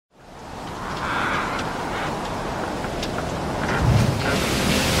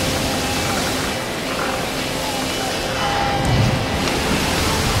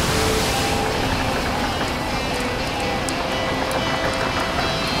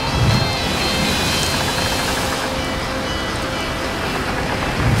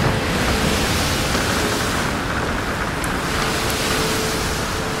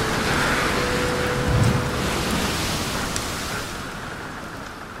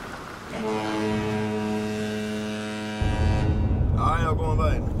Jæja, góðan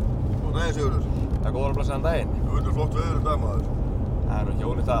daginn. Góðan daginn, Sigurður. Það er góðan og blessaðan daginn. Þú veitur flott veður í dag, maður. Það er nú ekki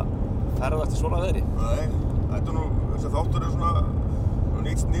ónýtt að ferðast í svona veðri. Nei, þetta er nú, þessi þáttur er svona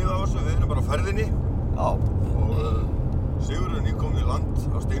nýtt snið á þessu, við erum bara á ferðinni. Já. Og Sigurður er nýkominn í land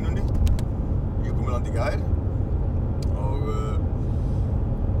á Steinunni. Ég kom í land í gær. Og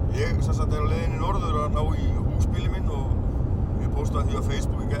ég sem sagt er á leiðinni norður að ná í húsbílinn minn og ég postaði því á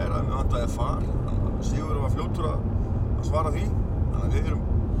Facebook í gær að mér vantaði far. Sigurður var fljótur að svara því. Þannig að við erum,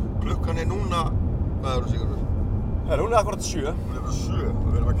 klukkan er núna, hvað er hún, Sigurður? Hún er akkurat 7. Hún er bara 7 og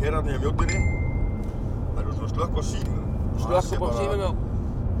við erum að keyra hérna í mjótinni. Það eru svona slökk á símum. Slökk á símum, já.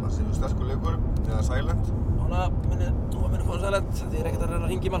 Það sé sterkur leikur, eða silent. Núna minni fórum silent, því ekkert að reyna að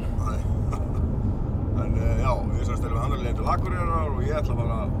hringja í mann. Nei. En já, við semst erum hann leiðin til Akureyrar og ég ætla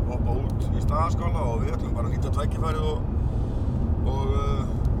bara að hoppa út í Staðarskála og við ætlum bara að nýta tækifærið og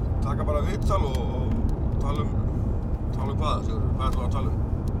taka bara viðtal og tala um hvað, Sigurður? Hvað ætlum við að tala um?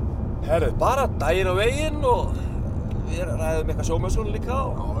 Herru, bara daginn á veginn og við ræðum eitthvað sjómennsson líka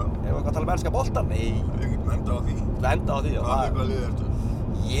og ef við eitthvað tala um ennska boltan, nei. Við getum endað á því. Enda á því, já. Hvað lið ertu?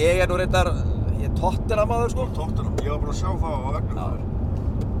 Ég er nú reyndar, ég er Tottenham maður, sko. Tottenham, ég var bara að sjá það á veggnum þar.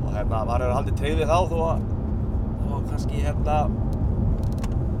 Og maður hefur haldið tryggð við þá þó að kannski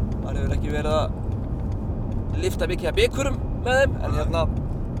maður hefur ekki verið að lyfta mikið af bikurum með þeim, en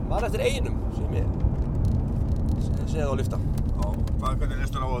maður eftir einum sem ég séð á lyfta. Já, hvernig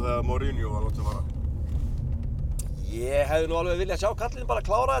líst þér á það þegar Mourinho var látið fara? Ég hefði nú alveg viljað sjá kallinn bara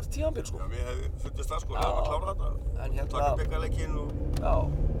klára þetta tímabil, sko. Já, við hefði fundist það, sko, að klára þetta. Taka bikarleikinn og... Já.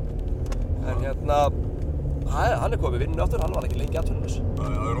 En hann er komið vinnu aftur, hann var ekki lengi atvinnulaus. Það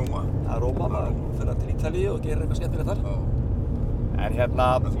er Róma. Það er Róma, maður fyrir til Ítalíu og gerir eitthvað skemmtilegt þar. Já. En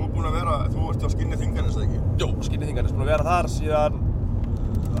En þú er búinn að vera, þú ert á Skinni Þinganes, eða ekki? Jú, Skinni Þinganes, búinn að vera þar síðan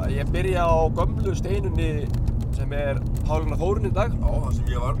ég byrja á gömlu Steinunni sem er Pálína Þórunn í dag. Já, það sem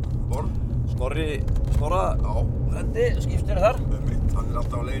ég var, Snorra frendi, skipstjóri þar. Hann er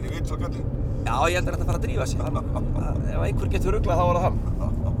alltaf á leiðinni í Vits á kallinn. Já, ég held að þetta fara að drífa sig. Ef einhver getur ruglað þá var það hann.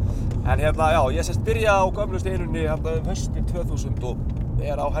 En já, ég sérst byrja á gömlu Steinunni haustið 2000 og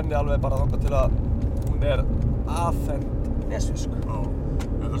er á henni alveg bara þangað til að hún er afhent nesfisk. Já,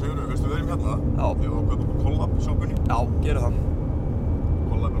 þetta Sigurður, veistu við erum hérna? Já. Við varum að kaupa okkur kollab í sjoppunni. Já, gerum það.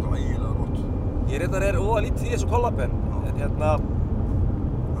 Kollab er alltaf ægilega gott. Ég reyndar óða lítið í þessu kollab en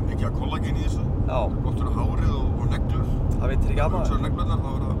Það er mikið af kollagen í þessu. Já. Það er gott fyrir hárið og neglur. Það veitir ekki annað. Ef þú neglurnar, þá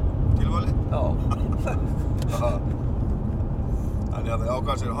er það tilvalið. Já. Þannig að það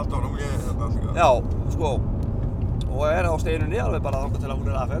ákvæða sér að halda áfram. Já, sko. Og er á Steinunni alveg bara þangað til að hún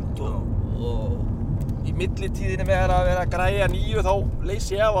er afhent og í millitíðinni með að vera að græja nýju þá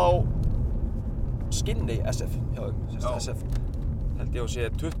leysi ég af á Skinni SF hjá þeim. SF held ég að sé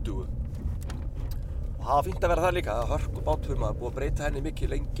 20. Og það var fínt að vera þar líka, það var hörkubátur, maður búið að breyta henni mikið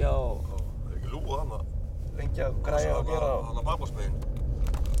lengja og... Það er ekki lúa þarna. Lengja, græja og gera og... Þarna bakvarsmegin.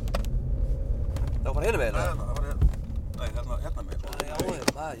 Það var bara hinum megin, eða? Það var hérna. Nei, hérna megin. Já,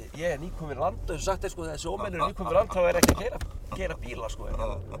 ég er nýkominn í land og eins og sagt sko, þegar sjómenn eru nýkominn í land þá er ekki að keyra bíla, sko.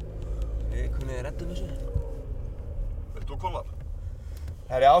 Við kunni reddum þessu. Vilt þú kollab?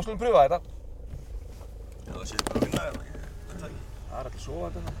 Herri, skulum pröfa þetta. Já, það sé bara að vinna hérna, ég veit það ekki. Það er alltaf svo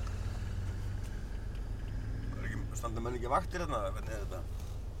þetta. Standa menn ekki vaktir hérna, hvernig er þetta?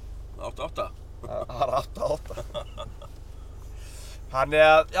 8-8? Það er 8-8. Þannig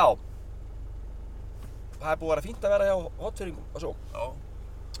að, já. Það er búið að vera fínt að vera hjá Hotfirðingum og svo. Já.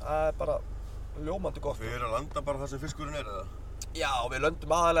 Það er bara ljómandi gott. Við erum að landa bara þar sem fiskurinn er, eða? Já, við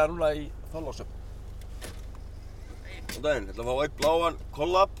löndum aðalega núna í Þorlákshöfn. Góðan daginn, ég ætla að fá einn bláan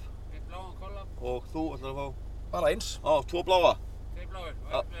kollab. Einn bláan kollab. Og þú ætlar að fá? Bara eins. Já, 2 bláa. 2 bláir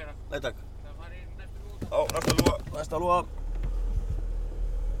og 1 fleira. Nei takk. Það fari í næstu lúa. Já, næsta lúa. Næsta lúa.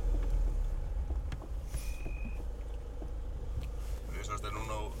 Við semst erum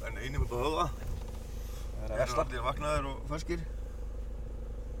núna á N1 út á Höfða. Það er versla. Allir vaknaðir og ferskir.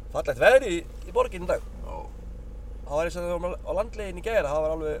 Fallegt veður í borginni í dag. Já. Það var eins og þegar við vorum á landleiðinni í gær, það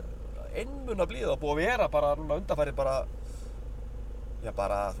var alveg einmuna blíða og búið að vera bara núna undanfarið bara, já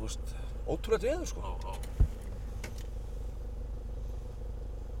bara, þú veist, ótrúlegt veður, sko. Já.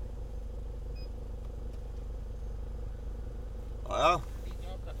 Jæja.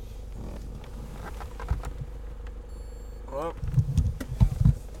 98. Já.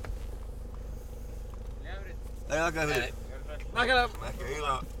 Lefrið. Nei, þakka þér fyrir. Nakkalega. Ekki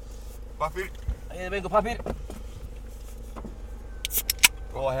eiginlega pappír. Það er með einhver pappír.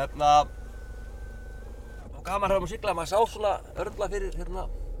 Og og gaman að sigla, maður sá svona örla fyrir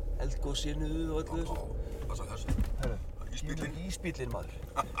eldgosinu og öllu þessu. Passa þessu. Herru, Ísbíllinn. Ísbíllinn, maður.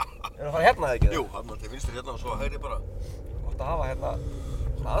 Erum að fara hérna eða ekki? Jú, hann til vinstri hérna og svo hægri bara. Gott að hafa hérna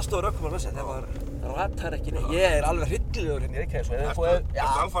svona aðstofur ökumann með sér þegar maður ratar ekki neitt. Ég er alveg hryllilegur hérna í Reykjavík svo. Ertu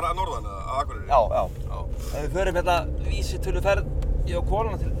alfara að norðan eða að Akureyri? Já. Ef við förum hérna vísitöluferð ég og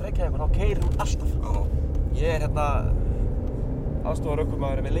konuna til Reykjavík þá keyrir hún alltaf. Já. Ég er hérna aðstofur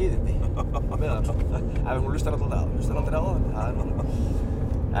ökumaður með leiðindi með hann svo. Ef hún hlustar aldrei á það, það er nú.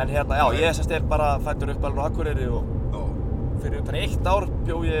 En hérna, já, ég sérst er bara fæddur upp alveg á Akureyri og fyrir utan 1 ár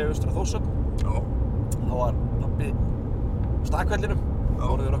bjó ég austur á Þórshöfn. Já. Þá var pabbi á Stakvellinum. Það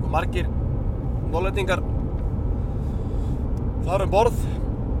voru nokkuð margir Norðlendingar þar borð.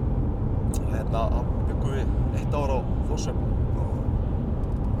 Hérna byggum við 1 ár á Þórshöfn.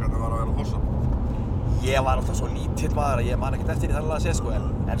 Hvernig var að vera á Þórshöfn? Ég var alltaf svo lítill maður að ég man ekkert eftir því þannig að segja sko.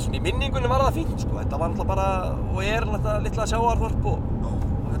 En svona í minningunni var það fínt sko. Þetta var alltaf bara, og er alltaf litla sjávarþorp og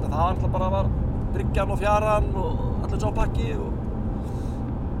þetta það var alltaf bara bryggjan og fjaran og allir sá pakki og...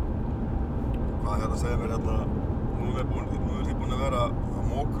 Hvað hérna segir mér hérna, nú er þið búin að vera að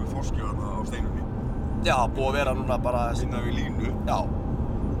móku þorski hérna á steinunni. Já, búið að vera núna bara... Innan við línu. Já.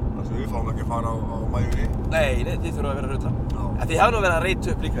 Þar sem við fáum ekki að fara á mæjunni. Nei, þið þurfum að vera hrautan. En þið hefðu nú verið að reyta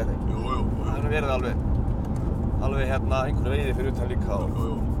upp líka þetta ekki? Jú. Það hefðu verið alveg hérna einhverju veiði fyrir utan líka og...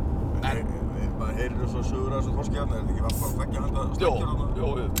 Jú. Maður heyrir svo sögur af þessu þorski hérna, er þetta ekki bara tveggja handa stekkjur hérna? Jú,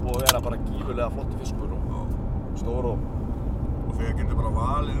 búið að vera bara gífurlega flottur fiskur og stór og... Og þegar getur bara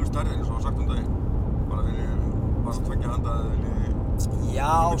valið stærri eins og var sagt daginn. Bara viljið bara tveggja handa eða viljið...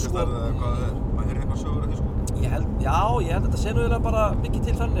 Já, sko... Maður heyrir eitthvað sögur af því sko? Ég held að þetta sé nú eiginlega bara mikið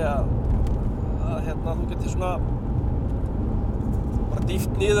til þannig að hérna þú getur svona... bara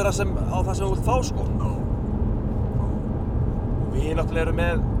dýft niður á það sem þú vilt fá sko. Og við náttúrulega erum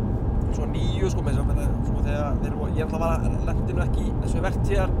með svo nýju sko með þess að ég náttúrulega lendi nú ekki í þessu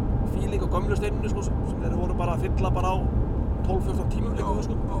vertíðar fíling á gömlu steinunni sko sem þeir voru bara að fylla bara á 12-14 tímum líka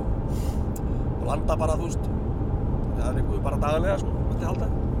sko. Og landa bara, þú veist, það líka bara daglega sko, mætti halda.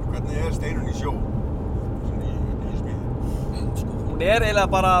 Hvernig er steinun í sjó? Svona í smíði? Sko, hún er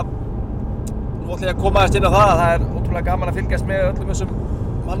eiginlega bara, nú ætla ég að koma aðeins inn á það að það er ótrúlega gaman að fylgjast með öllum þessum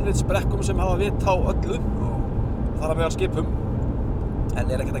mannvitsbrekkum sem hafa vit á öllu. Þar að meðal skipum. En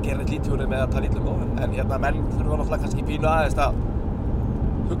er ekkert að gera neitt lítið úr með að tala illum á þeim. En hérna menn þurfa náttúrulega kannski pínu aðeins að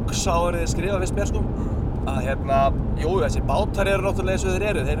hugsa áður þeir skrifa fyrst mér sko. Að hérna, jú, þessi bátar eru náttúrulega eins og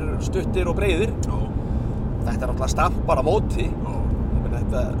þeir eru stuttir og breiðir. Þetta er náttúrulega stampar á móti. Ég meina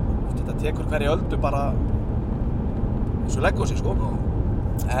þetta tekur hverja öldu bara eins og leggur sig sko.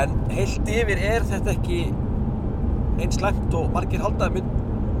 En heilt yfir er þetta ekki eins slæmt og margir haldaði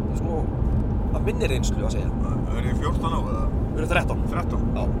sko, af minni reynslu að segja. Er þið 14 á eða? Við erum 13. 13?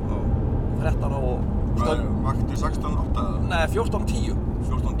 Já. 13 og... Hvað er vakti 16-8 eða? Nei, 14-10.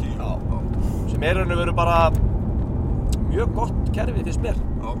 14-10? Já. Sem er raun og veru bara mjög gott kerfi finnst mér.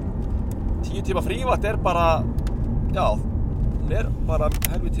 Já. 10 tíma frívatt er bara, já, hún er bara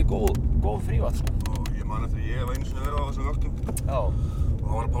helviti góð frívatt sko. Og ég man eftir ég hef einu sinni verið á þessum vöktum. Já. Og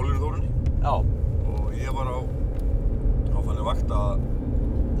það var að Pálínu Þórunni. Já. Og ég var á þannig vakt að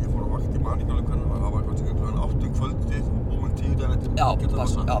ég fór á vakt í man ekki alveg hvernig það var kannski klukkan 8 kvöldið og búinn 10 daginn eftir.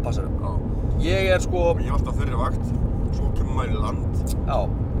 Já, passar. Já. Ég er sko... Ég var alltaf þeirri vakt, svo kemur maður í land. Já.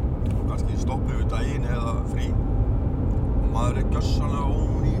 Og kannski stoppið við daginn eða frí. Og maður er gjörsanlega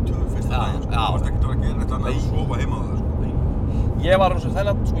ónýtur fyrsta daginn. Já. Þú varst ekkert að vera að gera þetta annað en að sofa heima á það sko. Ég var eins og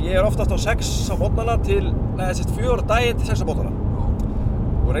þennan, sko, ég er oftast á 6 á mótnana til, nei, 4 daginn til 6 á mótnana.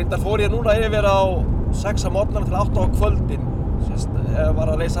 Og reyndar fór ég núna yfir á 6 á mótnana til 8 á kvöldin. Ég var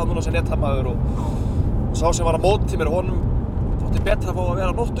að leysa á núna sem nethammaður og sá sem var á móti mér, honum þótti betra að fá að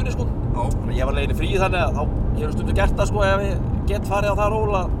vera á nóttunni sko. Ég var leiðin í frí þannig að ég hef stundum gert það sko ef ég get farið á það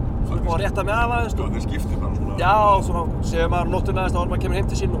ról að og rétta mig af aðeins. Þeir skiptir bara svona. Já, svona séum maður nóttunni aðeins þá maður kemur heim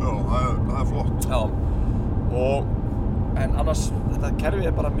til sín. Já, það er flott. Já. En annars, þetta kerfi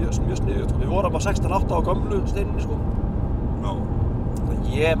er bara mjög sniðugt. Við vorum á 16-8 á gömlu steininni sko. Já.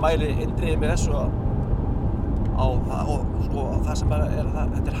 Þannig ég mæli eindregið með þessu á það sem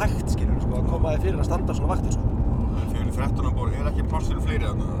þetta er hægt skilur sko, að koma þér fyrir að standa svona vaktir sko. En fyrir 13 bor er ekki pláss fyrir fleiri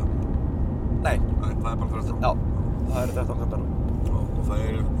þarna? Nei. Nei, það er bara 13. Já, það eru 13 kampar. Og þið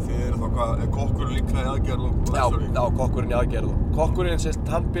eru þá hvað, er kokkurinn líka í aðgerð og þessu líka? Já, kokkurinn í aðgerð. Kokkurinn sést,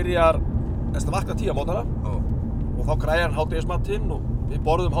 hann byrjar að vakna 10 á mótnana. Já. Og þá græjar hann hádegismatinn og við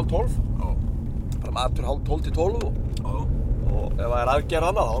borðum 11:30. Já. Bara matur 11:30 til 12 og... Já. Og ef það er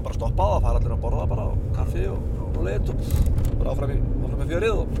aðgerð annað, þá er bara stoppað, það fara allir að borða bara og kaffi og lit og bara áfram með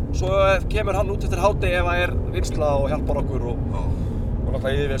fjörið og svo kemur hann út eftir hádegi ef það er vinnsla og hjálpar okkur og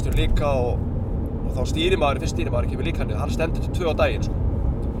náttúrulega yfirveðstur líka og þá fyrst stýrimaður kemur líka hann, hann stendur til 2 á daginn sko.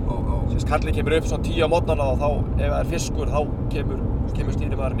 Sérst kallinn kemur upp svona 10 á mótnana og þá ef það er fiskur þá kemur svo kemur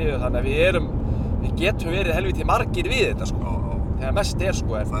stýrimaður niður, þannig að við getum verið helviti margir við þetta sko. Já. Þegar mest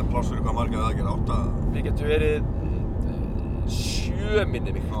sko, en Það pláss fyrir hvað margir að gera 8. við getum verið 7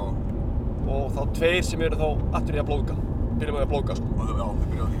 minni mig. Já. Og þá 2 sem eru þá aftur í að blóðga. Byrjum við að blóðga sko. Já,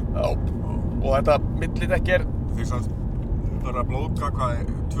 þið byrjaði á því. Já. Og þetta millidekk Þið sanns verða að blóðka hvað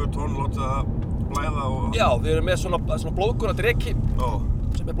 2 tonn, láta það blæða og... Já, við erum með svona blóðgunardreki Já.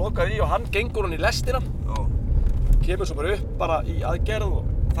 sem er blóðgað í og hann gengur hann í lestina. Já. Kemur svo bara upp bara í aðgerð og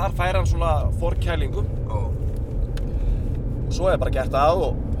þar fær hann svona forkælingu. Já. Svo er bara gert að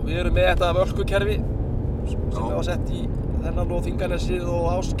og við erum með þetta völkukerfi sem við hafa sett í þennan og Þinganesið og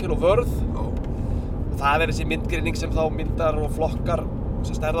Áskil og Vörð. Já. Og það er þessi myndgreining sem þá myndar og flokkar,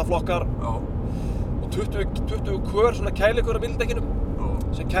 sem stærðaflokkar Já. og 20 kör svona kælikur á bíldekkinum Já.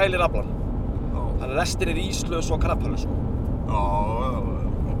 sem kælir aflan. Já. Þannig að restin er íslaus og krabbalus. Já,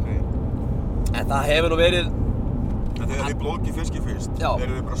 ok. En það hefur nú verið, En þegar þið blóðkið fiski fyrst, Já.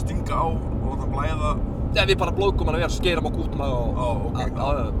 eru þið bara að stinga á og láta hann blæða? ja, við bara blóðgum hann að vera, skeirum á gútum og Já, ok.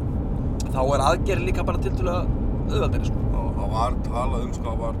 þá er aðgerðin líka bara tiltölulega auðveldari sko. Já, það var talað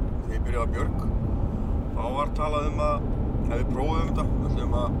sko, þegar ég byrjaði að Björg, þá var talað að ef við prófum þetta, við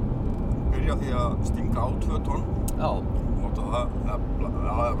ætlum að byrja því að stinga á 2 tonn, Já, láta það,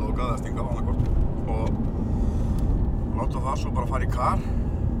 eða blóðgað að stinga á annarkvort og láta það svo bara fara í kar,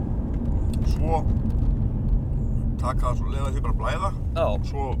 svo taka það svo leiða því bara að blæða, já,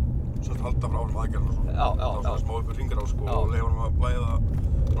 svo halda frá áfram aðgerðina svo. Já. Það var svona smá upp hringar á sko Já. og leiða hann að blæða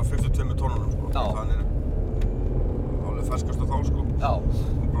frá 52 tónnunum sko. Já. Þannig er alveg ferskast þá sko. já,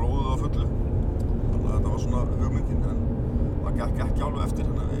 Blóðið á fullu. Þannig að þetta var svona hugmyndin en það gekk ekki alveg eftir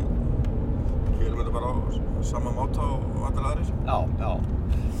þannig að við gerum þetta bara á sama máta og allir aðrir. já.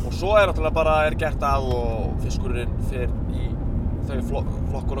 Og svo er náttúrulega bara gert að og fiskurinn fer í þau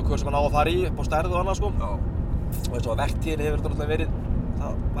flokkur og kör sem hann á að fara í upp á stærð og annað sko. Já. Og eins og að vertíðinni hefur þetta náttúrulega verið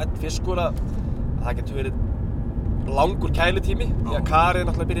það vænt fiskur að það getur verið langur kælitími því að karið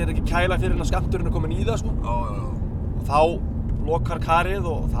náttúrulega byrjar ekki að kæla fyrir en að skammturinn er komin í það sko. Já. Og þá lokar karið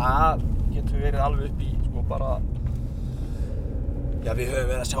og það getur verið alveg upp í sko bara já við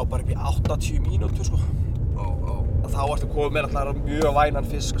höfum verið að sjá bara upp í 80 mínútur sko. Já. Þá ertu komið með náttúrulega mjög vænan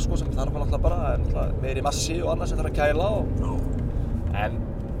fisk sko sem þarf náttúrulega bara meiri massi og annað sem þarf að kæla og Já. en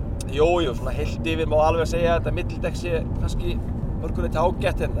jú, svona heilt yfir má alveg að segja að þetta millidekk sé kannski mörguleiti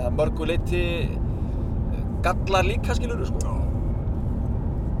ágætt en mörguleiti gallar líka skilurðu sko. Já.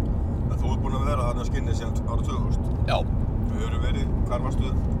 En þú ert búinn að vera þarna á skinni síðan árið 2000. Já. Þú hefur verið, hvar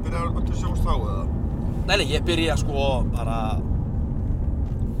varstu, byrjaði öllu sjóst þá eða? Nei, ég byrja sko bara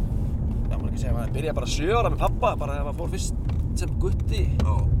já, maður ekki segja maður byrja bara 7 ára með pappa bara þegar maður fór fyrst sem gutti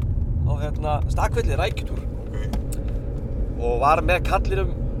Já. á Stakvelli rækjutúr Ok. og var með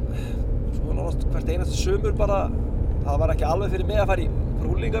kallinum sko nánast hvert einasta sumur bara það var ekki alveg fyrir mig að fara í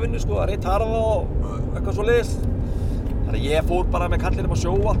rúlingavinnu sko að reyta harfa og eitthvað svoleiðis þannig að ég fór bara með kallinum á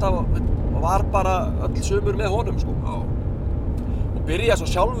sjó alltaf og var bara öll sumur með honum sko Já. og byrjaði svo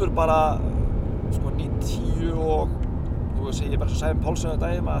sjálfur bara sko 90 og þú veist ég bara svo Sæmi Pálsson að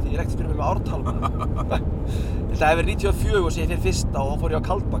daginn að því ég rekti fyrir mig með ártal ég held að það hefði verið 94 og sé ég fyrir fyrsta og þá fór ég á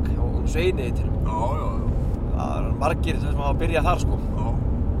Kaldbak og Sveini heitir Já. það var margir sem hafa byrjað þar sko Já.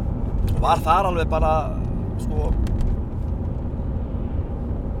 og var þar alveg bara sko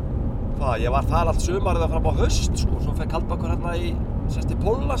ég var þar allt sumarið fram á haust sko svo fer Kaldbakur hérna í sérst í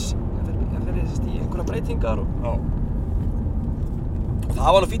Póllas ég fer í einhverja breytingar og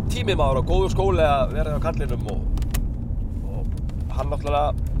það var nú fínn tími maður og góður skóli að vera á kallinum og hann náttúrulega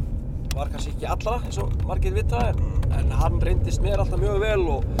var kannski ekki allra eins og margir vita en hann reyndist mér alltaf mjög vel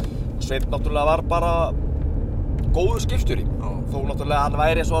og Sveinn náttúrulega var bara góður skipstjóri þó náttúrulega hann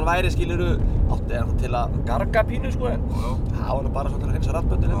væri eins og hann væri skiluru átti hann til að garga pínu sko en það var nú bara svona til að hreinsa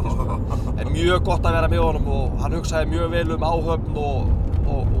rattböndin held ég sko en mjög gott að vera með honum og hann hugsaði mjög vel áhöfn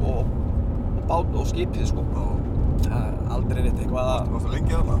og bát og skipið sko það er aldrei neitt eitthvað að Varstu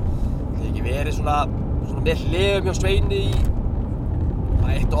lengi þarna? það hefði ekki verið svona með hliðum hjá Sveini í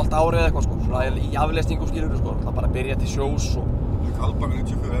 1 og allt árið eitthvað sko svona í afleysningu skiluru sko það bara byrja til sjós og Kaldbak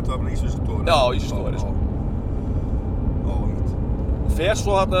 94, þetta var bara ísvísustofur? Já, ísvísustofur sko mitt. og fer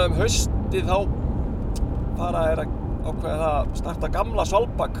svo þarna haustið þá fara að ákveða að starta gamla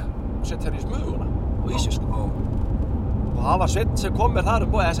Svalbak og setja hérna í smuguna og ísvísk og það var Sveinn sem kom mér þar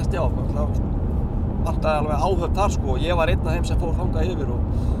og SSD á það vantaði alveg áhöfn þar sko og ég var einn af þeim sem fór þangað yfir og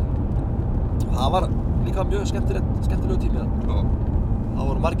það var líka mjög skemmtilegu tími það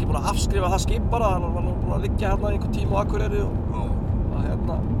voru margir búin að afskrifa það skip bara hann var búin að liggja hérna einhvern tíma á Akureyri og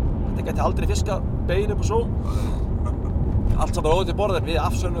þetta gæti aldrei fiskað bein upp og svo allt saman óður til borðin við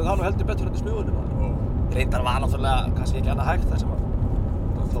afsönnum það nú heldur betur hérna í smugunum reyndar var náttúrulega kannski ekki annað hægt þar sem að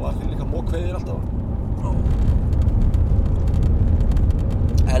ákveðin alltaf. Já.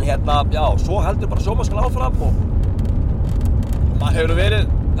 En hérna, já, svo heldur bara sjómannskan áfram og maður hefur verið,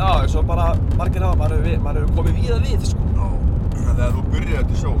 já, eins og bara margir hafa, maður hefur komið víða við, sko. Já. En þegar þú byrjaði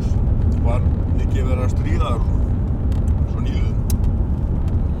til sjós, var mikið verið að stríða þér og svo nýluðum?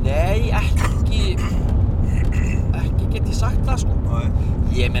 Nei, ekki get ég sagt það, sko. Nei.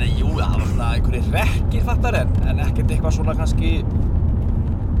 Ég meina, jú, það var svona einhverjir hrekkir fattar en ekkert eitthvað svona kannski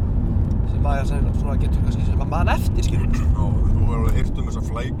sem maður svona getur kannski sem maður mann eftir, skilur. Já, þú hefur alveg heyrt þessa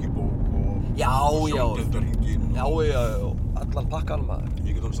flækjubók og Já. sjóndeildarhringinn. Já, allan pakkanum maður.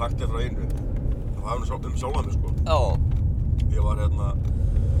 Ég get hún sagt þér frá einu. Það var sjálfan mig, sko. Já. Ég var hérna,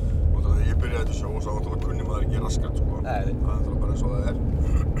 og þegar ég byrjaði til sjós, þá náttúrulega kunni maður ekki raskat, sko. Nei. Það er náttúrulega bara eins og það er.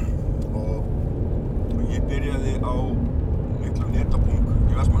 Og ég byrjaði á litlum netapung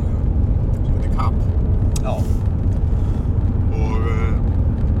í Vestmannaeyjum sem heitir Kap. Já. Og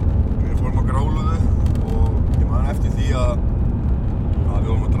við fórum á Gráluðu og ég man eftir því að við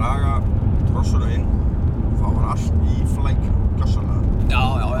vorum að draga trossuna inn og það var allt í flæk, gjörsamlega. Já.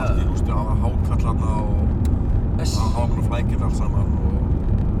 Allt í rústi, það var hákall þarna og það var búin að flækja þetta allt saman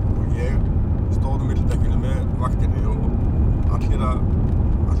og ég stóð á millidekkinu með vaktinni og allir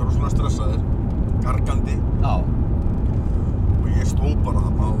voru svona stressaðir, gargandi. Já. Og ég stóð bara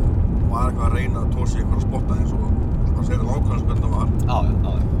þarna og var eitthvað að reyna að tóra sig eitthvað að spotta eins og hvað segir nákvæmlega hvernig það var. Já.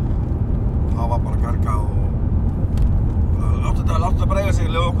 Og það var bara gargað og láttu þetta bregða sig,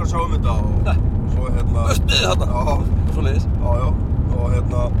 leyfðu okkur að sjá þetta og svo hérna... Östuðið þarna? Já. Svoleiðis? Já. Og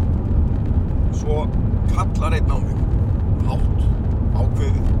hérna... Svo kallar einn á mig, hátt,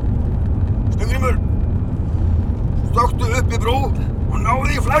 ákveðið. Steingrímur, stökktu upp í brú og náðu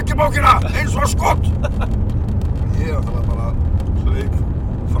í flækjubókina eins og skott! Ég ætlaði bara hleyp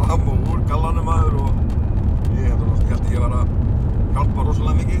fram og úr gallanum maður og ég held að ég var að hjálpa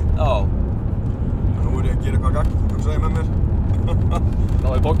rosalega mikið. Já. En nú er ég að gera eitthvað gagn, hugsaði ég með mér.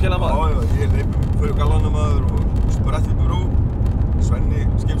 Náðu í bókina maður? Já, ég hleyp fyrir gallanum maður og sprett upp í brú. Svenni,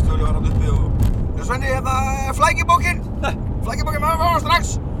 skipstjóri var hann uppi og Svenni, hérna, flækjubókin! Flækjubókin, maður fá hann strax!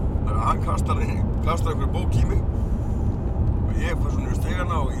 Þannig að hann kastar einhverju bók í mig og ég fyrir svona yfir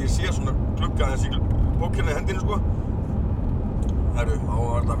stegana og ég sé svona glugga eins í bókina í hendinni, sko. Herru, þá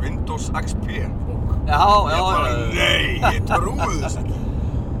var þetta Windows XP bók. Já. Ég bara, nei, ég trúi þess ekki.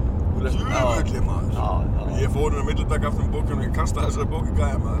 Djöfulli, maður. Já. Ég fór inn á millidekk aftur með bókina og ég kastaði þessari bók í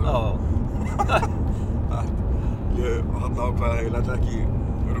gæja, maður. Þarna ákvaði að ég lenti ekki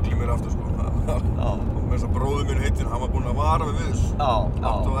rugli mér aftur, sko. Og með þess að bróður minn heitinn, hann var búinn að vara mig við þessu.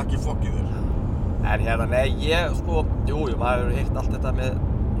 Láttu það ekki fokkið þér. En hérna, nei, ég, sko, jú, maður hefur heyrt allt þetta með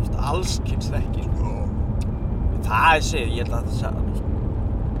allskyns hrekki, sko. Það er sér, ég held að það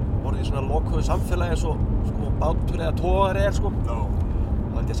orðið í svona lokuðu samfélagi eins og, sko, bátur eða togari er, sko. Já.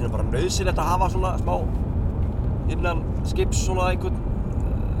 Þá held ég að það er bara nauðsynlegt að hafa svona smá innan skips svona einhvern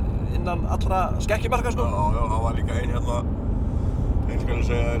innan allra skekkjumarka, sko. Já, það var líka ein hérna, skal ég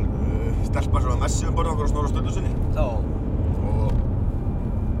segja, stelpa sem var messi borð okkur á Snorra Sturlusyni. Já.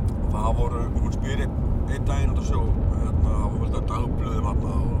 Og það voru, hún spyr einn daginn út á sjó, hérna, það var fullt af dagblöðum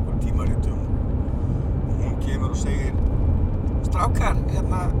hérna og tímaritum. Og hún kemur og segir, strákar,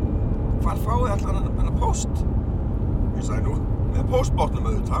 hérna, hvar fáið allan þennan póst? Ég sagði nú, með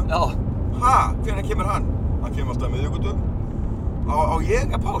póstbátnum auðvitað. Já. Ha, hvenær kemur hann? Hann kemur alltaf miðvikudögum. Á ég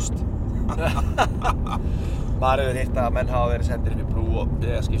að póst? Maður hefur heyrt að menn hafa verið sendir upp í brú og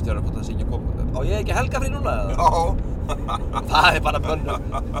beðið skipstjórann hvort það sé ekki að koma. Á ég ekki helgafrí núna, eða? Já. Það er bara bönnum.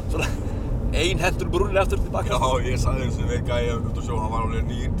 Svona ein hendur brúnni aftur tilbaka. Já, ég sagði eins og við gæja út á sjó, hann var alveg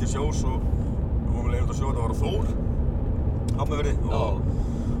nýr til sjós og hann var leið út á sjó, það var á Þór, Hafnarfirði. Og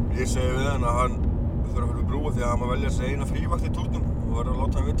ég segi við hann að hann þurfa að fara upp í brú því að hann má velja sér eina frívakt í túrnum og verður að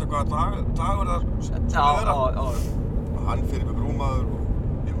láta hann vita hvaða dagur það skal vera. Og hann fyrir upp í brú maður og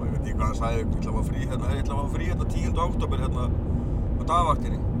ég veit ekki hvað hann sagði, ég ætla að fá frí hérna 10. október hérna á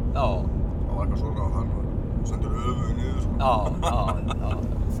dagvaktinni. Já. Það var eitthvað svona og hann sendur höfuðið niður, sko. Já.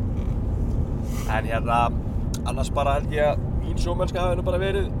 En hérna, annars bara held ég að mín sjómennska hafi nú bara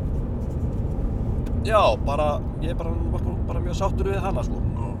verið, já, ég var mjög sáttur við hana, sko.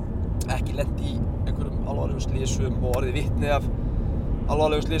 Ekki lent í einhverjum alvarlegum slysum og orðið vitni af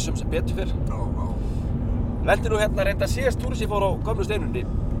alvarlegum slysum sem betur fyrr. Lendi nú hérna reynda síðast túri sem ég fór á gömlu Steinunni.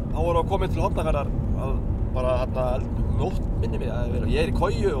 Þá voru að koma inn til Hornafjarðar bara hérna nótt minni mig að ég er í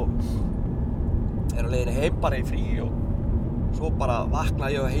koju og er á leiðinni heim bara í frí og svo bara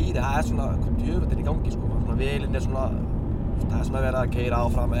vaknaði ég og heyri það er svona djöfull í gangi, sko. Svona vélinn er svona, það er svona verið að keyra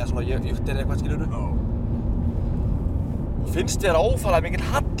áfram eða svona juktir eitthvað, skilurðu. Og finnst þér ófæðlega mikill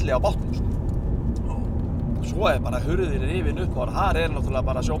halli á bátnum, sko. svo bara hurðin rifin upp og þar náttúrulega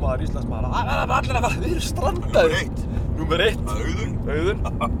bara sjómaður Íslandsmaður allir að fara, við erum strandaðir. Númer 1. Það er Auðun.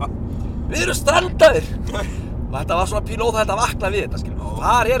 Við erum strandaðir. Og þetta var svona pínu óþægilegt að vakna við þetta, skilur.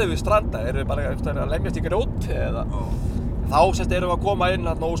 Þar erum við strandaðir, erum við bara að lemjast í grjót eða þá sérst erum við að koma inn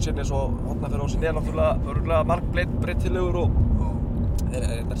þarna Ósinn eins og Hornafjarðarósinn náttúrulega örugglega margbreytilegur og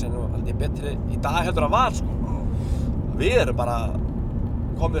þetta sem held ég betri í dag heldur að var, sko. Við erum bara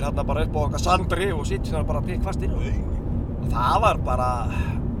komið hérna bara upp á okkar sandri og sitjum þarna bara pikkfast inn. Og það var bara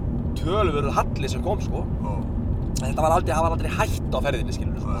töluverður halli sem kom, sko. Þetta var aldrei hætt á ferðinni,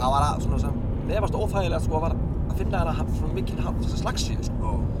 skilur. Það var svona sem nefnast óþægilegt, sko, var að finna hérna svona mikinn slagsíðu,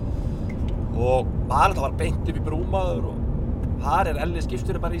 sko. Og maður var beint upp í brúmaður og þar Elli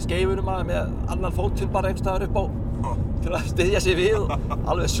skipstjóri bara í skeifunum með annan fótinn bara einhvers staðar upp á til að styðja sig við og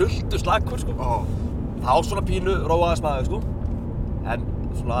alveg sultu slakkur, sko. Þá svona pínu róaðist maður, sko. En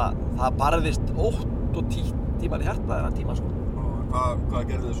svona, það barðist 8 og 10 tímar í hjarta þennan tíma, sko. Hvað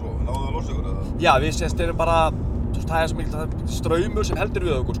gerði þið svo? Náðu að losa ykkur eða? Já, við sérst erum bara, það er svo mikil straumur sem heldur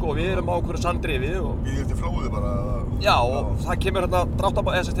við okkur, sko, og við erum á okkur sandrifi og Býðið til flóðið bara? Já, og það kemur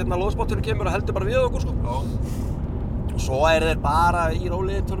hérna loðsbáturinn kemur og heldur bara við okkur, sko. Og svo þeir bara í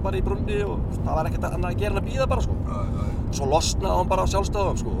rólið, bara í brunni og það var ekkert annað að gera en að bíða bara, sko. Svo losnaði hann bara á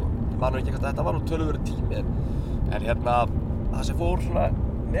sjálfstöðum, sko. Ég man ekki hvað þetta var nú töluverður tími, en hérna, það sem fór svona,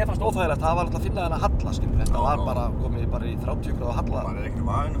 mér fannst óþægilegt, það var alltaf að finna þennan halla, skilur. Þetta var bara komið bara í 30 gráðu halla. Maður ekkert í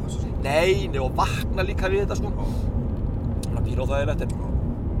maganum þessu, sko? Nei, og vakna líka við þetta, sko. Svona pínu óþægilegt,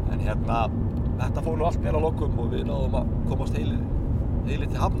 en hérna, þetta fór nú allt vel á lokum og við náðum að komast heili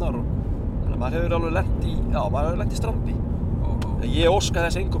til hafnar og þannig að maður hefur alveg lent í strandi. Ég óska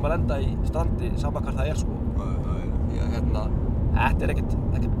þess engum að lenda í strandi sama hvar það er, sko. Hérna, þetta er ekkert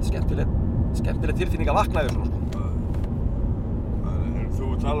skemmtileg tilfinning að vakna yfir svona, sko. Þú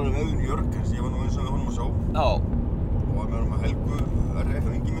talar Auðun Jörgens, ég var nú eins og við honum að sjá. Já. Og var með honum að Helgu RF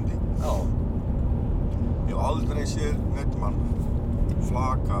Ingimundi. Já. Ég hef aldrei séð neinn mann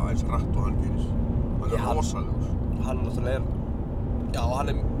flaka eins hratt og hann gerir. Hann er rosalegur. Hann náttúrulega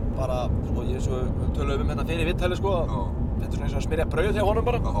hann er bara, sko, við töluðum hérna fyrir viðtali, sko. Þetta er svona eins og að smyrja brauð hjá honum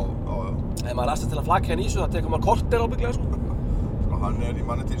bara. Já. Ef maður lastar til að flaka hérna í þessu, það tekur maður korter ábygglega, sko. Sko, hann í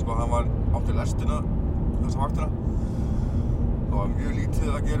manni til, sko, hann var átti lestina, þessa vaktina. Það var mjög lítið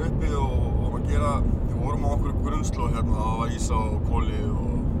að gera uppi og við vorum á okkur grunnslóð hérna, það var ísa og koli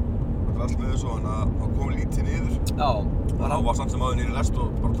og allt með þessu, þannig að það kom lítið niður. Já. Og hann var samt sem áður niður í lest og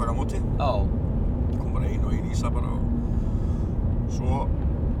bara taka á móti. Já. Það kom bara ein og ein ísa bara og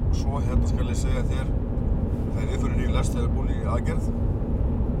svo hérna skal ég segja þér, þegar við fyrir niður í lest þegar við búin í aðgerð,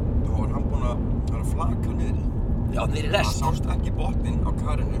 þá var hann búinn að flaka niður. Já, niður í lest. Það sást ekki botninn á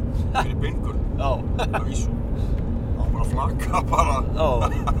karinu fyrir beingurinn. Já. Af vísu. Það var bara að flaka bara. Já,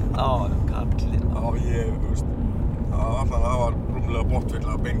 kallinn. Já, það var rúmlega botvill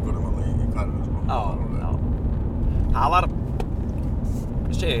af beingurinn í karinu, sko. Já. Það var,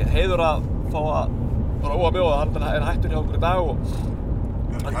 heiður að fá að róa mig og hann er hættur hjá okkur í dag og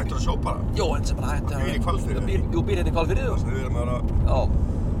Er hann hættur að sjó bara? Jó, hann sem bara hættur Hann býr í Hvalfirði? Jú, býr hérna í Hvalfirði. Það sem við erum að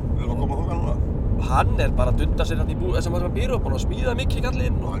koma þangað núna. Hann er bara að dunda sér hérna í búð sem hann býr og búinn að smíða mikið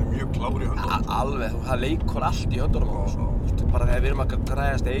kallinn. Og hann er mjög klár í höndunum. Alveg, það leikur allt í höndunum. Bara þegar við erum að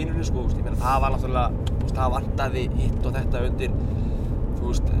græða steinunni, sko, ég meina það var náttúrulega, það vantaði hitt og þetta undir,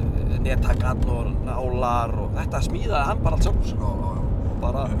 nethakann og nálar og þetta smíðaði hann bara allt sjálfs.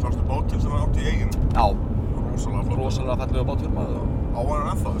 Bara... Sástu bátinn sem hann átti í Eyjum? Já. Rosalega flott. Rosalega fallegur bátur, maður. Á hann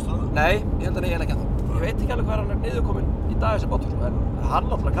ennþá, veistu það? Nei, ég held að hann eiginlega ekki ennþá. Ég veit ekki alveg hvað hann er niðurkominn í dag þessi bátur, sko, en hann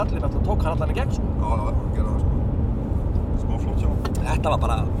náttúrulega kallinn tók hann allan í gegn, sko. Já, hann gerði það, sko. Smá flott hjá. Þetta var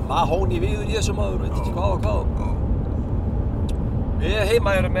bara mahóni viður í þessu maður, veit ekki hvað og hvað. Við heima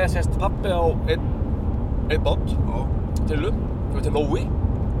erum með sérst pabbi á einn bát, Tillu, sem heitir Nói.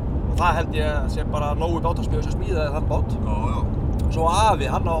 Og það held ég að sé bara Nói bátasmiður sem smíðaði þann bát. Svo afi,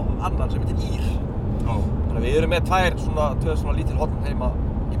 hann á annan sem heitir Ír. Þannig að við erum með tvö svona lítil horn heima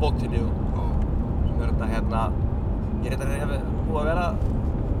í bótinni og sem þetta hérna, ég hef búið að vera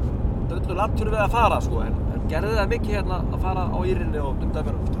drullu lantur við að fara, sko, en gerði það mikið hérna að fara á Írinni og dundaði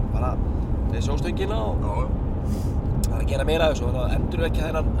mér bara með sjóstöngina og það er að gera meira af þessu og það endurvekja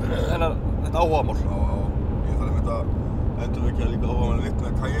þetta áhugamál. Ég þarf einmitt að endurvekja líka áhugamálinn mitt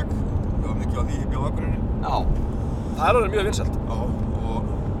með kajak. Ég var mikið á því í Bjóðakureyri. Já, það er orðið mjög vinsælt. Já, og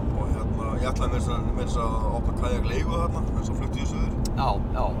hérna, ég ætlaði með þess að opna kajakleigu þarna, eins og flutti í suður. Já.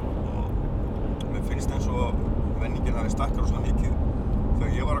 Og mér finnst eins og menningin hafi stækkað svona mikið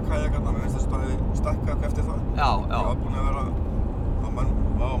þegar ég var að kajaka þarna, mér finnst þess að það hafi stækkað eftir það. Já. Ég var búinn að vera,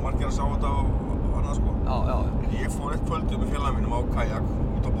 margir að sjá þetta og annað, sko. Já. En ég fór eitt kvöldi með félagum mínum á kajak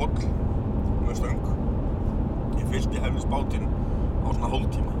út á Boll með stöng fyllti helvins bátinn á svona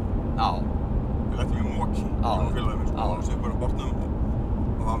hálftíma. Já. Við lentum í moki Já. hjá félaginu, sko, Já. á siðbærum bátnum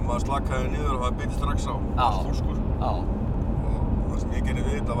og maður slakaði niður og það byrti strax á. Já. Fúrskur. Já. Og það sem ég gerði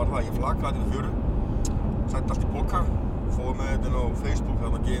við þetta var það, ég flakaði þetta í fjöru, setti allt í poka, fór með þetta inn á Facebook,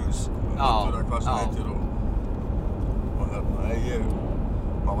 þarna Gefins, eða hvað sem heitir og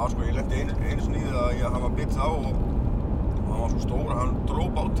maður var sko, ég lenti einu sinni í því að hann var byggt á og hann var svo stór að hann dró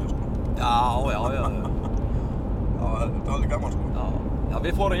bátinn sko. Já. Það var alveg gaman sko. Já,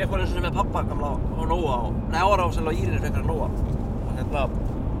 ég fór eins og með pappa gamla á Nóa ára á sennilega Írinu frekar Nóa. Og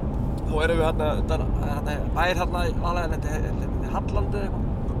þá erum við bær aðlega Hallandi eitthvað,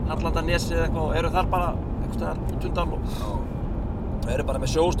 Hallandanesi eða eitthvað og erum þar bara einhvers staðar út undan og erum bara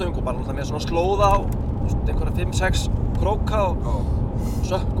með sjóstöng og bara með svona slóða á einhverja 5-6 króka og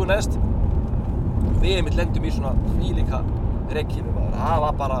sökku neðst. Við einmitt lendum í svona þvílíka rekkinu maður. Það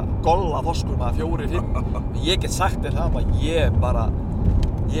var bara golla þorskur maður 4-5. Ég get sagt þér það maður,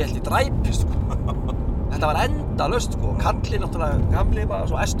 ég held ég dræpist sko. Þetta var endalaust sko. Kallinn náttúrulega gamli maður,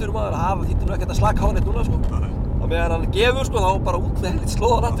 svo æstur maður, hafa þýttir nú ekkert að slaka á neitt núna sko. Og meðan hann gefur sko, þá bara út með helvits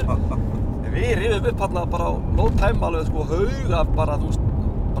slóðan aftur. Við rifum upp hérna bara á no time alveg sko, haug af bara, þú veist,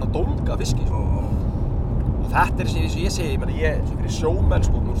 bara dólga fiski sko. Og þetta eins og ég segi, ég sem fyrir sjómenn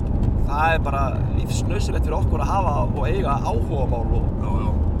sko, þú veist, það bara lífsnauðsynlegt fyrir okkur að hafa og eiga áhugamál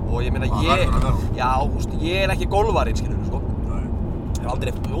og ég meina þú veist, ég ekki golfarinn skilurðu sko. Ég hef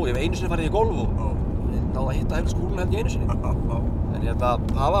aldrei, ég hef einu sinni farið í golf og náði að hitta heilu skúlun held ég einu sinni. En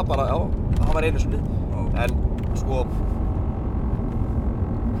það var bara, það var einu sinni. En sko,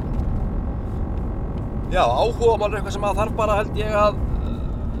 áhugamál er eitthvað sem að þarf bara held ég að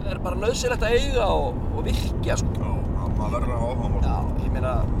er bara nauðsynlegt að eiga og virkja sko. Maður verður að hafa áhugamál. Já, ég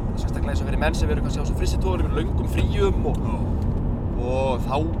meina sérstaklega eins og fyrir menn sem eru kannski á þessum frystitogurum með löngum fríum og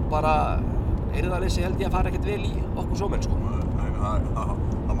þá bara eirðarleysi held ég að fara ekkert vel í okkur sjómenn sko.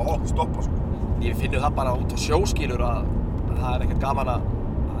 Það má okkur stoppa sko. Ég finnur það bara út á sjóskilur að það er ekkert gaman að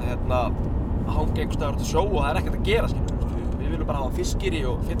hanga einhvers staðar út á sjó og það er ekkert að gera skilur. Við viljum bara hafa fiskiri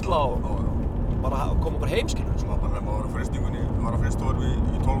og fylla og bara koma okkur heim skilur. Maður var á frystingunni, var á frystitogur í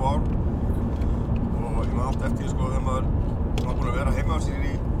 12 ár og ég maður allt eftir sko þegar maður var búinn að vera heima á sér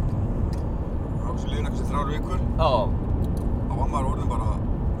í liðin eitthvað 3 vikur. Þá var maður orðinn bara,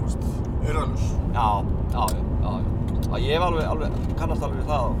 þú veist, eirðarlaus. Já, ég hef alveg kannast alveg við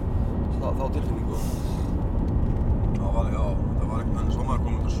þá tilfinningu. Það var einhvern veginn svo maður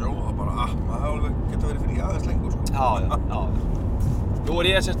komið út að sjó og bara, maður hefði alveg getað verið fyrir aðeins lengur sko. Já. Nú er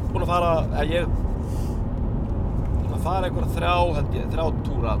ég semst búinn að fara, ég búinn að fara einhverja 3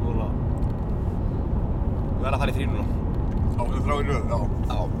 túra núna. Ég verð að fara í 3 núna. Við 3 í röð, já.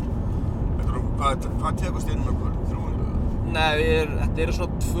 Hvað tekust inn okkur 3 í röð? Nei, þetta eru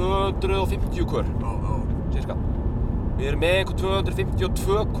svona 250 kör. Cirka. Við erum með einhver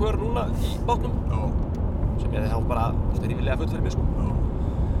 252 kör núna í bátnum. Sem ég þá bara rífilega full fyrir mig sko.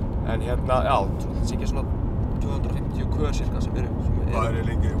 En það sé ekki svona 250 kör cirka sem eru. Hvað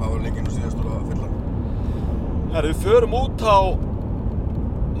var lengi nú síðast að fylla? Við förum út á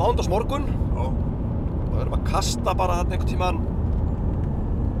mánudagsmorgun. Og við erum að kasta bara þarna einhvern tímann.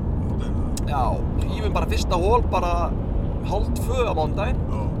 Hrífum bara fyrsta hól bara 1:30 á mánudaginn.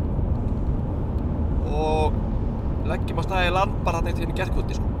 Og leggjum á stað í land bara þarna einhvern tímann í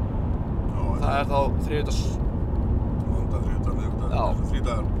gærkvöldi sko. Það er þá þriðjudags... Mánudag, þriðjudag, miðvikudag, 3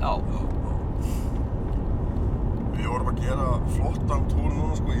 dagar. Við vorum að gera flottan túr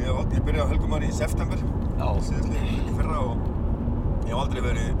núna sko. Ég byrjaði á Helgumari í september. Síðastliðin í fyrra og ég hef aldrei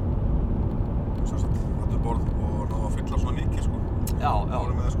verið allur borð og náðu að fylla svona mikið sko. Við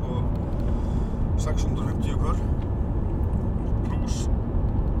vorum með sko 650 kör pluss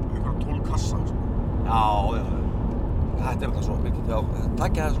einhverja 12 kassa sko. Þetta er alltaf svo mikið, það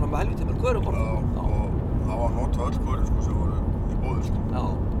takja það svona með helviti með körum bara. Og það var notað öll körin sko sem voru í boði sko.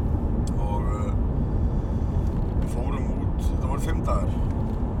 Og við fórum út, þetta voru 5 dagar.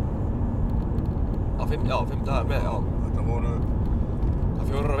 5 dagar með, Þetta voru...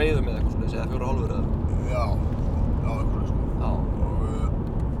 4 veiðum eða eitthvað svona, eða 4 hálfur eða? Eitthvað sko.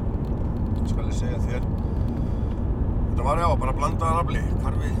 Og skal ég segja þér, þetta var bara blandaðar afli,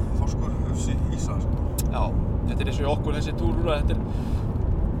 karfi, þorskur, ufsi, ísa sko. Þetta er eins og í okkur þessi túr núna,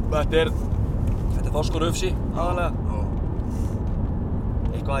 þetta er þorskur og ufsi aðalega.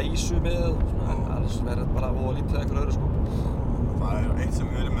 Eitthvað ísu með, alls verður bara lítið eitthvað öðru sko. Það er eitt sem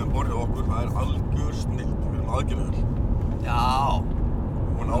við erum með borðið okkur, það er algjör snilld, við erum aðgerðuðl.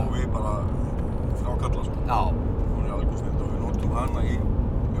 Hún á við bara frá kalla sko. Hún er algjör snilld og við notum hana í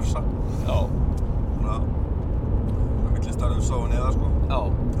ufsa. Svona milli stærð ufsa og neða sko.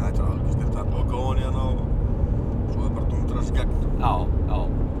 Þetta er algjör snilld, það er bóka ofan í hana og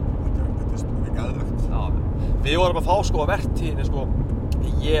við vorum að fá sko á vertíðinni sko,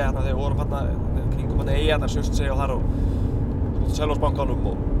 þegar við vorum hérna kringum hérna eyjarnar, Surtsey og þar og Selvogsbankanum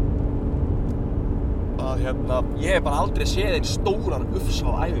og að ég hef bara aldrei séð einn stóran ufsa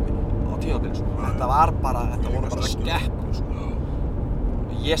á ævi minni á tímabili sko. Þetta voru bara skepnur sko.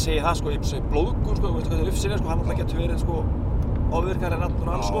 Ég segi það sko, ég segi blóðgur sko, veistu hvað ufsinn sko, hann alltaf getur verið sko ofvirkari en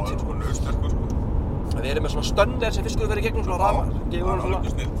alls skotinn sko. Já, sterkur sko. Við erum með svona stönner sem fiskur verið gegnum svona rafmagn, gefur honum svona.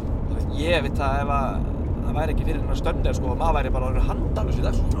 Snilt. Ég veit að ef það væri ekki fyrir hennar stönner sko, maður væri bara orðinn handalaus í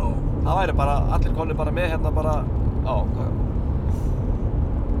dag sko. Það væri bara, allir konir bara með hérna bara,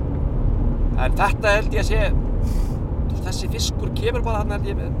 En þetta held ég að sé, þessi fiskur kemur bara þarna held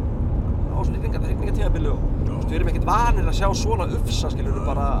ég á svona hrygningatímabili og við erum ekkert vanir að sjá svona ufsa skilurðu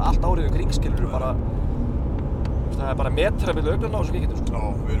bara allt árið kring skilurðu bara það bara metrabilið augnarna á þessu víkindu sko. Já,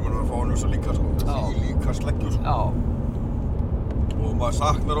 við erum að fá hann ufsa líka sko, því líka sleggju sko. Og maður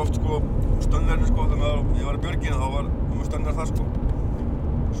saknar oft sko stönnerinn sko, þegar ég var í Björginu þá var stönner það sko.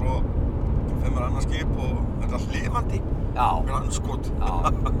 Svo þeim annað skip og þetta er lifandi. Grannskot.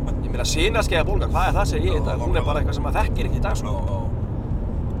 Ég meina sinaskeiðabólga, hvað er það segi ég þetta? Hún er bara eitthvað sem maður þekkir ekki í dag sko.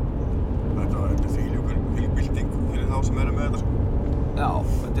 Þetta er þvílíkur bylting fyrir þá sem eru með þetta sko. Já,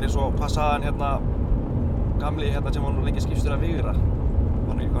 þetta er eins og hvað sagði hann gamli sem var nú lengi skipstjóri að Vigra.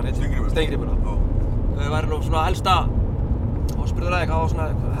 Var nú ekki hvað hann heitir? Steingrímur. Þau væri nú svona helsta, og spurður að hvað var svona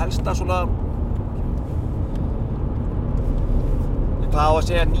helsta svona hvað á að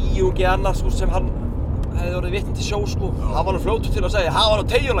segja nýjungi annars sko, sem hann hefði orðið vitni til sjó sko. Hann var nú fljótur til að segja, hann var á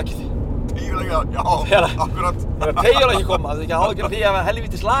Teigjulakið. Teigjulakið, já, akkurat. Þegar Teigjulakið kom, það er ekki áhyggjur af því að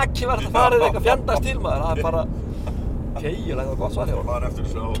helvítis laki var þetta farið eitthvað fjandast til maður. Það er bara Teigjulakið, það var gott svar hjá honum. Það var eftir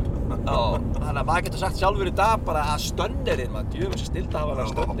þessu á. Þannig að maður getur sagt sjálfur í dag bara að stönnerinn, maður djöfum sér snild að hafa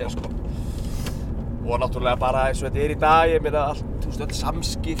hann stönner sko. Og náttúrulega bara eins og þetta er í dag, ég meina allt, þú veist, öll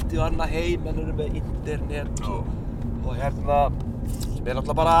samskipti og annað heim, menn eru með internet og hérna, sem er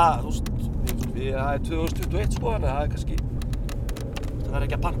náttúrulega bara, þú veist, það er 2021 sko, þannig að það er kannski, það er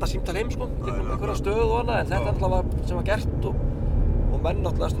ekki að panta símtal heim sko, einhverja stöð og annað, en þetta náttúrulega sem var gert og menn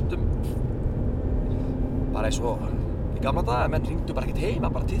náttúrulega stundum, bara eins og í gamla daga, menn hringdu bara ekkert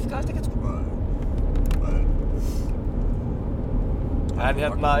heima, bara tíðkaðist ekkert sko. En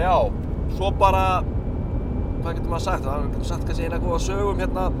hérna, já, svo bara, hvað getur maður sagt, það getur sagt kannski eina góða sögum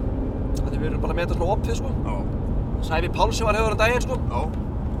hérna, þannig við erum bara með þetta svona opið sko. Sævi Pálsson var hefur daginn sko.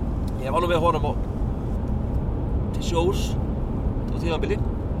 Ég var nú með honum til sjós á tímabili.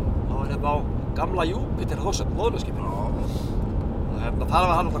 Það var hérna á gamla Júpiter Þorsteinn, loðnuskipinu. Og þar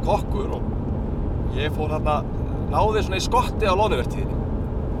var hann alltaf kokkur og ég fór hérna, náði svona í skotti á loðnuvertíðinni.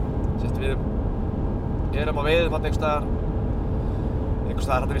 Við erum á veiðum hérna einhvers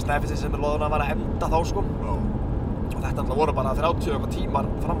staðar hérna við Snæfellsnesi sem loðuna var að enda þá sko. Og þetta alltaf voru bara 30 eitthvað tímar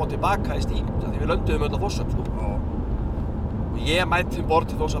fram og tilbaka í stíl, því við lönduðum öll á Þórshöfn sko. Og ég mætti borð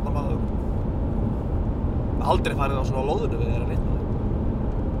til Þórshafnar maður. Aldrei farið á svona loðunu við þeirra neitt maður.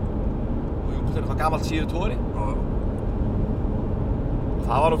 Og Júpiter er það gamalt síðutóri. Og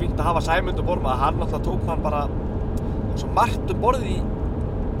það var nú fínt að hafa Sæmund borð með að hann náttúrulega tók hann bara svo margt borð í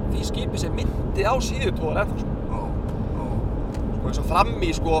því skipi sem myndi á síðutóri ennþá sko. Sko eins og fram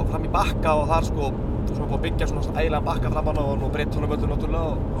í bakka og þar sko, þú sem var búið að byggja svona ægilegan bakka framan á og breytt honum öllu náttúrulega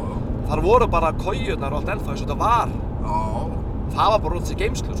og þar voru bara kojurnar og allt ennþá eins og þetta var. Það var bara út þessi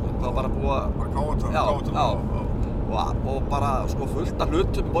geymslu sko, það var bara búið að og bara sko fullt af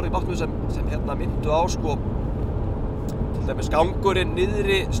hlutum borð í bátnum sem hérna myndu á sko til dæmis gangurinn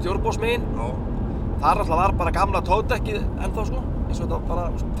niðri stjórbósmegin. Þar alltaf var bara gamla tóðdekkið ennþá sko, eins og þetta bara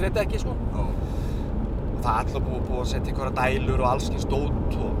trédekki sko. Og það alltaf búið að setja einhverja dælur og alls kyns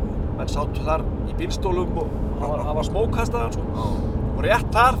dót og menn sátu þar í bílstólum og það var smókastaðan sko. Og rétt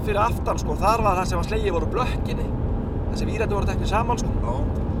þar fyrir aftan sko, þar var það sem var slegið voru blökkinni. Þessi vírarnir voru teknir saman sko.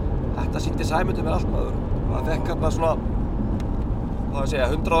 Þetta sýndi Sæmundur mér allt maður. Það fekk hérna svona, hvað að segja,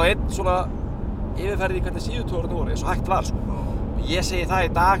 101 svona yfirferði í hvernig síðutógarnir voru, eins og hægt var sko. Og ég segi það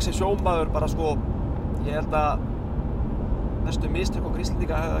í dag sem sjómaður bara sko, ég held að mestu mistök okkur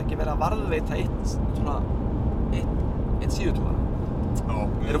Íslendinga hefði ekki verið að varðveita eitt síðutógar.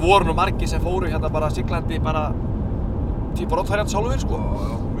 Þeir voru nú margir sem fóru hérna bara siglandi bara til brottfærjandi sjálfur sko.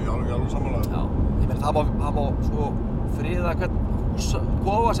 Ég alveg samanlega. Ég meina það má sko friða hvern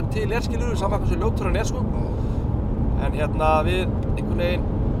húskofa sem til skilurðu, saman hversu ljótur hann sko. En hérna við einhvern veginn,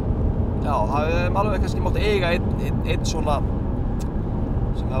 já það hefði alveg kannski mátt eiga einn svona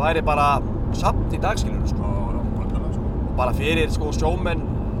sem það væri bara samt í dag skilurðu sko. Og bara fyrir sko sjómenn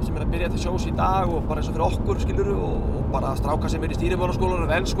sem að byrja til sjós í dag og bara eins og fyrir okkur skilurðu og bara strákar sem í stýrimannaskólanum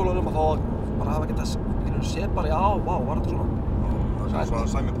og vélskólanum að fá að bara hafa getað skilurðu séð bara, já, vá, var þetta svona? Það er svo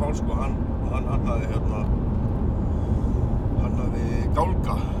að Sæmi Pál sko, hann hafði hérna hannaði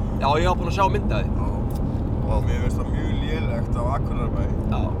gálga. Já, ég var búinn að sjá mynd af því. Og mér finnst það mjög lélegt af Akureyrarbæ.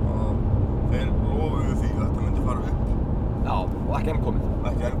 Já. Og þeir lofuðu því að þetta myndi fara upp. Já, og ekki enn komið.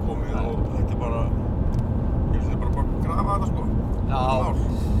 Ekki enn komið og þetta er bara, ég finnst þeir bara að grafa þetta sko. Já. Mér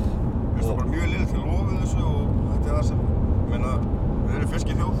finnst það bara mjög lélegt, þeir lofuðu þessu og þetta er það sem, ég meina, við erum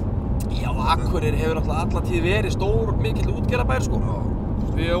fiskiþjóð. Já, Akureyri hefur náttúrulega alla tíð verið stór, mikill útgerðarbær sko. Já.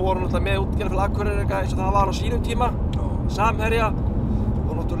 Við vorum náttúrulega með útgerðarfélag Akureyri eitthvað eins og það var á sínum tíma. Já. Samherja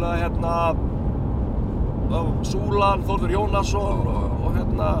og náttúrulega hérna Súlan, Þórður Jónasson og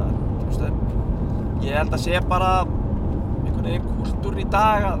hérna, þú veist, ég held að sé bara einhvern veginn kúltúr í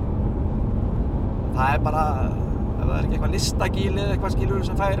dag að það er bara, ef það er ekki eitthvað listagíli eða eitthvað skilur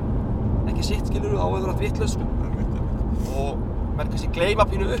sem fær ekki sitt skilur þá er það allt vitlaust sko. Og menn kannski gleyma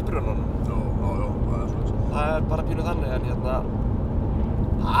pínu upprunanum. Já, það er svona. Það er bara pínu þannig en hérna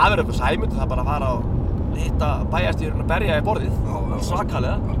það verður eitthvað sæmund það bara að fara og hitta bæjarstýrinn og berja í borðið.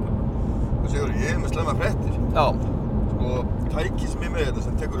 Svakalega. Það segur ég er með slemma fréttir. Já. Sko, tæki sem ég með þetta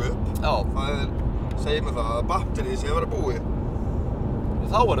sem tekur upp. Já. Það segir mér það að batterið sé að vera búið. Og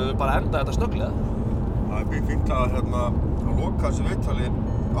þá verður við bara að enda þetta snögglega. Það er mjög fínt að loka þessu viðtali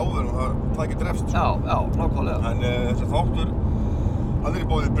áður en það tæki drefst. Já, nákvæmlega. En þessi þáttur, hann er í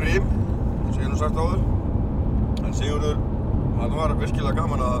boði Brim, eins og ég nú sagt áður. En Sigurður, það var virkilega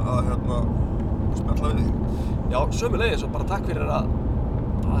gaman að spjalla við þig. Já, sömuleiðis og bara takk fyrir að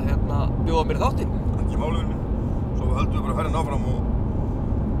bjóða mér í þáttinn. Ekki málið minn. Svo höldum við bara ferðin áfram og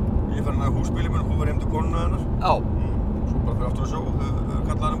ég fer hérna í húsbílinn minn og hún var heim til konuna hennar. Já. Svo bara fyrir aftur að sjó, þau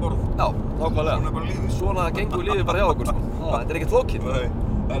kallaði hann borð. Já, nákvæmlega. Svona er bara lífið. Svona gengur lífið bara hjá okkur sko. Þetta er ekkert flókið. Nei,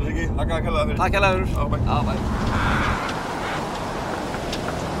 það er ekki. Takk að kella það fyrir. Takk hérlega fyrir. Já, bæ. Já, bæ.